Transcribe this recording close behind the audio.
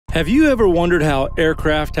Have you ever wondered how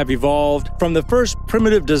aircraft have evolved from the first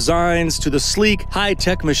primitive designs to the sleek,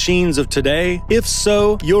 high-tech machines of today? If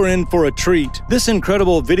so, you're in for a treat. This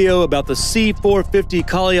incredible video about the C.450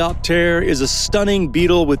 Coleoptère is a stunning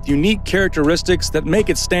beetle with unique characteristics that make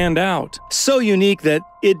it stand out. So unique that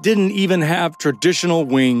it didn't even have traditional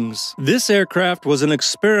wings. This aircraft was an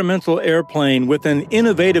experimental airplane with an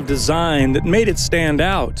innovative design that made it stand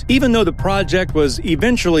out. Even though the project was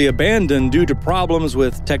eventually abandoned due to problems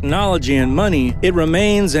with technology and money, it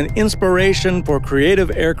remains an inspiration for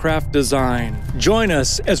creative aircraft design. Join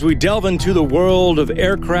us as we delve into the world of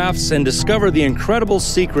aircrafts and discover the incredible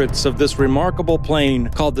secrets of this remarkable plane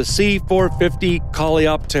called the C.450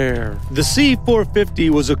 Coléoptère. The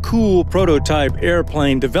C.450 was a cool prototype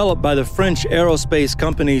airplane developed by the French aerospace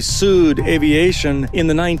company Sud Aviation in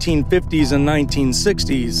the 1950s and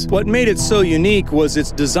 1960s. What made it so unique was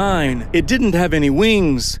its design. It didn't have any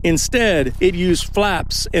wings. Instead, it used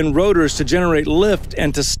flaps and rotors to generate lift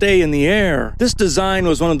and to stay in the air. This design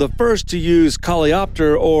was one of the first to use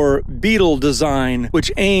coleopter or beetle design,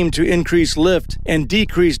 which aimed to increase lift and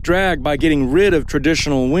decrease drag by getting rid of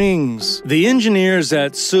traditional wings. The engineers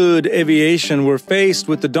at Sud Aviation were faced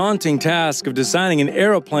with the daunting task of designing an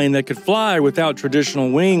aeroplane that could fly without traditional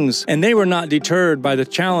wings, and they were not deterred by the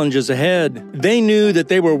challenges ahead. They knew that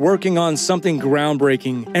they were working on something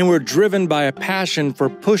groundbreaking and were driven by a passion for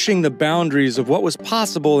pushing the boundaries of what was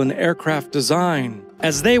possible in aircraft design.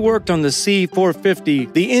 As they worked on the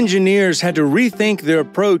C.450, the engineers had to rethink their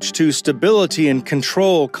approach to stability and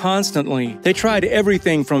control constantly. They tried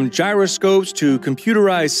everything from gyroscopes to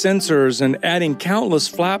computerized sensors and adding countless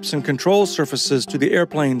flaps and control surfaces to the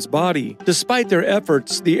airplane's body. Despite their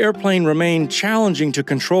efforts, the airplane remained challenging to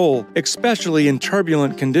control, especially in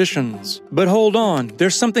turbulent conditions. But hold on,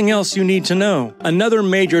 there's something else you need to know. Another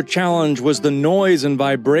major challenge was the noise and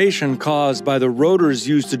vibration caused by the rotors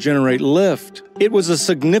used to generate lift. It was a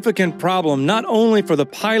significant problem not only for the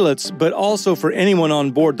pilots but also for anyone on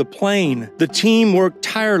board the plane. The team worked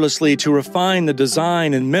tirelessly to refine the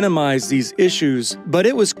design and minimize these issues, but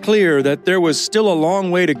it was clear that there was still a long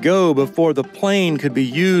way to go before the plane could be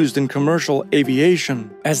used in commercial aviation.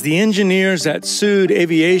 As the engineers at Sud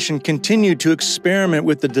Aviation continued to experiment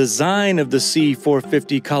with the design of the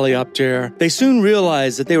C.450 Coleoptère, they soon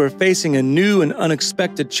realized that they were facing a new and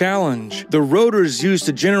unexpected challenge. The rotors used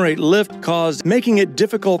to generate lift caused making it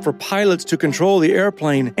difficult for pilots to control the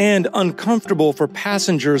airplane and uncomfortable for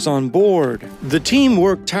passengers on board. The team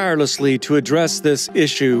worked tirelessly to address this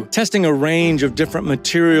issue, testing a range of different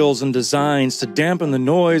materials and designs to dampen the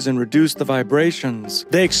noise and reduce the vibrations.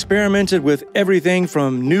 They experimented with everything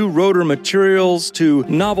from new rotor materials to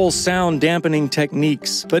novel sound dampening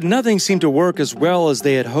techniques, but nothing seemed to work as well as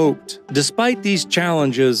they had hoped. Despite these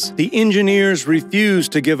challenges, the engineers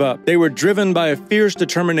refused to give up. They were driven by a fierce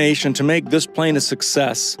determination to make this plane a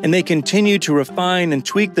success, and they continued to refine and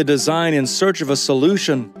tweak the design in search of a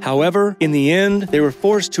solution. However, in the end, they were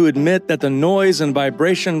forced to admit that the noise and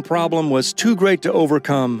vibration problem was too great to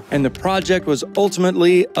overcome, and the project was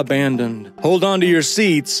ultimately abandoned. Hold on to your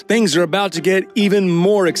seats, things are about to get even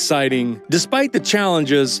more exciting. Despite the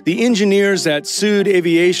challenges, the engineers at Sud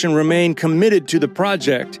Aviation remained committed to the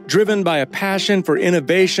project, driven by a passion for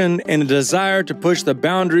innovation and a desire to push the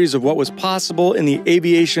boundaries of what was possible in the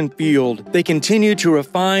aviation field. They continued to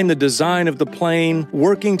refine the design of the plane,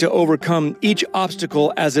 working to overcome each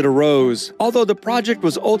obstacle as it arose. Although the project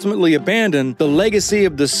was ultimately abandoned, the legacy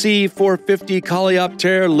of the C.450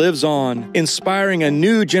 Coleoptère lives on, inspiring a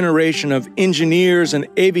new generation of engineers and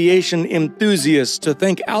aviation enthusiasts to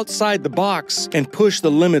think outside the box and push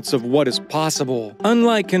the limits of what is possible.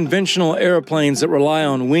 Unlike conventional airplanes that rely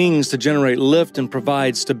on wings to generate lift and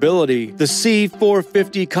provide stability, the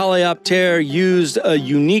C.450 Coleoptère used a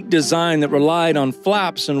unique design that relied on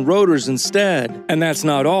flaps and rotors instead. And that's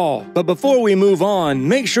not all. But before we move on,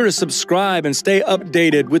 make sure to subscribe and stay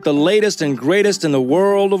updated with the latest and greatest in the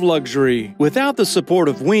world of luxury. Without the support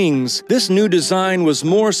of wings, this new design was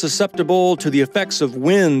more susceptible to the effects of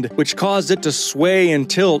wind, which caused it to sway and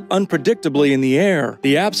tilt unpredictably in the air.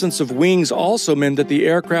 The absence of wings also meant that the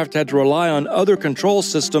aircraft had to rely on other control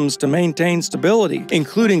systems to maintain stability,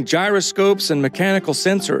 including gyroscopes and mechanical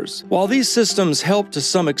sensors. While these systems helped to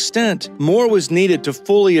some extent, more was needed to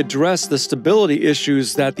fully address the stability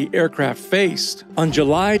issues that the aircraft faced. On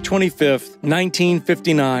July 25,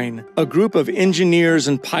 1959, a group of engineers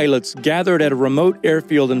and pilots gathered at a remote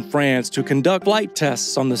airfield in France to conduct flight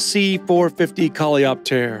tests on the C.450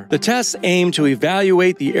 Coleoptère. The tests aimed to evaluate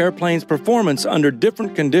evaluate the airplane's performance under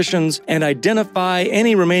different conditions and identify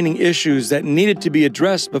any remaining issues that needed to be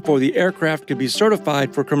addressed before the aircraft could be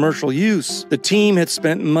certified for commercial use. The team had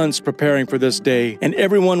spent months preparing for this day, and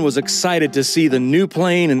everyone was excited to see the new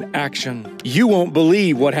plane in action. You won't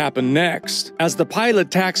believe what happened next. As the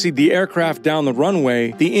pilot taxied the aircraft down the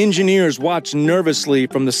runway, the engineers watched nervously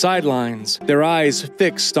from the sidelines, their eyes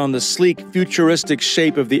fixed on the sleek, futuristic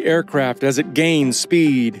shape of the aircraft as it gained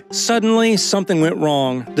speed. Suddenly, something went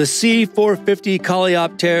wrong. The C.450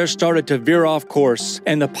 Coleoptère started to veer off course,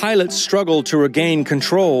 and the pilot struggled to regain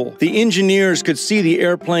control. The engineers could see the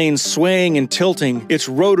airplane swaying and tilting, its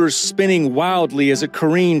rotors spinning wildly as it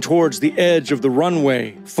careened towards the edge of the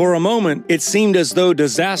runway. For a moment, it seemed as though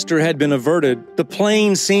disaster had been averted. The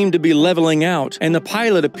plane seemed to be leveling out, and the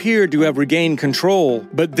pilot appeared to have regained control.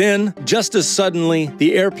 But then, just as suddenly,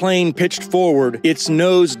 the airplane pitched forward, its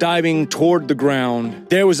nose diving toward the ground.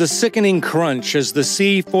 There was a sickening crunch as the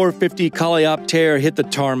C.450 Coleoptère hit the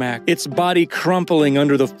tarmac, its body crumpling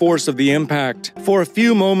under the force of the impact. For a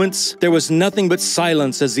few moments, there was nothing but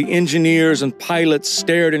silence as the engineers and pilots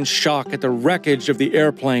stared in shock at the wreckage of the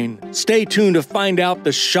airplane. Stay tuned to find out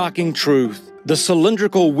the shocking truth. The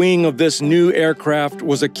cylindrical wing of this new aircraft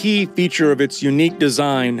was a key feature of its unique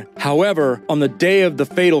design. However, on the day of the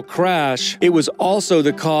fatal crash, it was also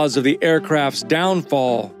the cause of the aircraft's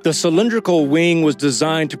downfall. The cylindrical wing was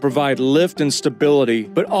designed to provide lift and stability,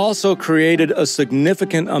 but also created a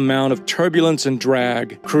significant amount of turbulence and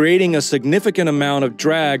drag. Creating a significant amount of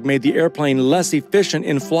drag made the airplane less efficient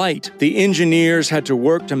in flight. The engineers had to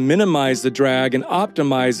work to minimize the drag and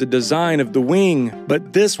optimize the design of the wing,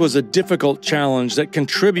 but this was a difficult challenge that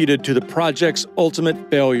contributed to the project's ultimate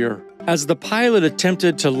failure. As the pilot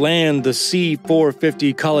attempted to land the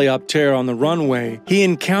C.450 Coleoptère on the runway, he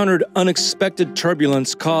encountered unexpected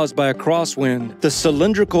turbulence caused by a crosswind. The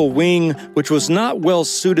cylindrical wing, which was not well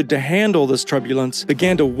suited to handle this turbulence,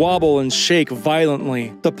 began to wobble and shake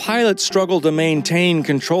violently. The pilot struggled to maintain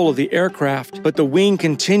control of the aircraft, but the wing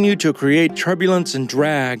continued to create turbulence and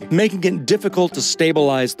drag, making it difficult to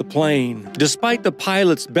stabilize the plane. Despite the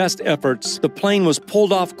pilot's best efforts, the plane was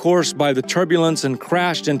pulled off course by the turbulence and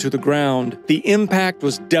crashed into the ground. The impact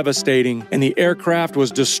was devastating, and the aircraft was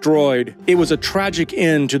destroyed. It was a tragic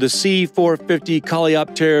end to the C.450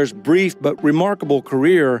 Coleoptere's brief but remarkable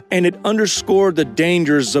career, and it underscored the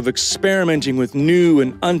dangers of experimenting with new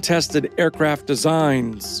and untested aircraft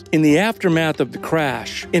designs. In the aftermath of the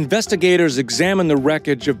crash, investigators examined the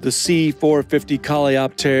wreckage of the C.450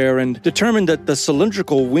 Coleoptere and determined that the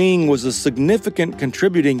cylindrical wing was a significant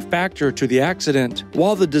contributing factor to the accident.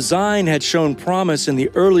 While the design had shown promise in the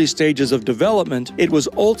early stages of development, it was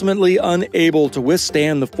ultimately unable to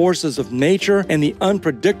withstand the forces of nature and the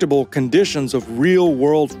unpredictable conditions of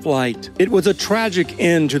real-world flight. It was a tragic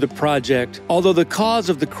end to the project. Although the cause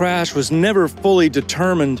of the crash was never fully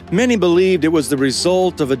determined, many believed it was the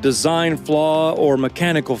result of a design flaw or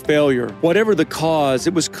mechanical failure. Whatever the cause,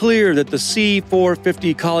 it was clear that the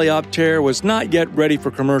C.450 Coleoptere was not yet ready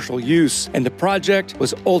for commercial use, and the project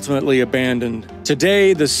was ultimately abandoned.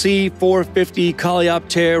 Today, the C.450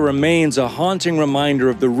 Coleoptere remains a haunting reminder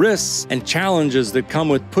of the risks and challenges that come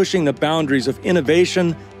with pushing the boundaries of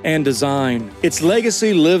innovation and design. Its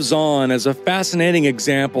legacy lives on as a fascinating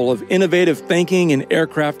example of innovative thinking in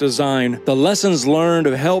aircraft design. The lessons learned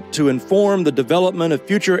have helped to inform the development of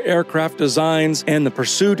future aircraft designs, and the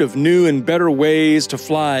pursuit of new and better ways to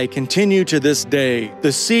fly continue to this day.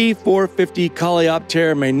 The C.450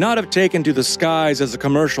 Coleoptere may not have taken to the skies as a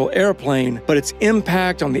commercial airplane, but its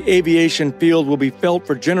impact on the aviation field will be felt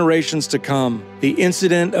for generations to come. The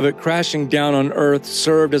incident of it crashing down on Earth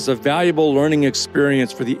served as a valuable learning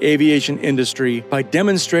experience for the aviation industry by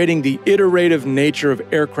demonstrating the iterative nature of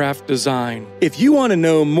aircraft design. If you want to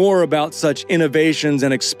know more about such innovations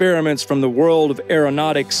and experiments from the world of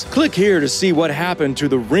aeronautics, click here to see what happened to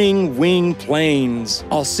the ring wing planes.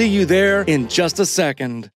 I'll see you there in just a second.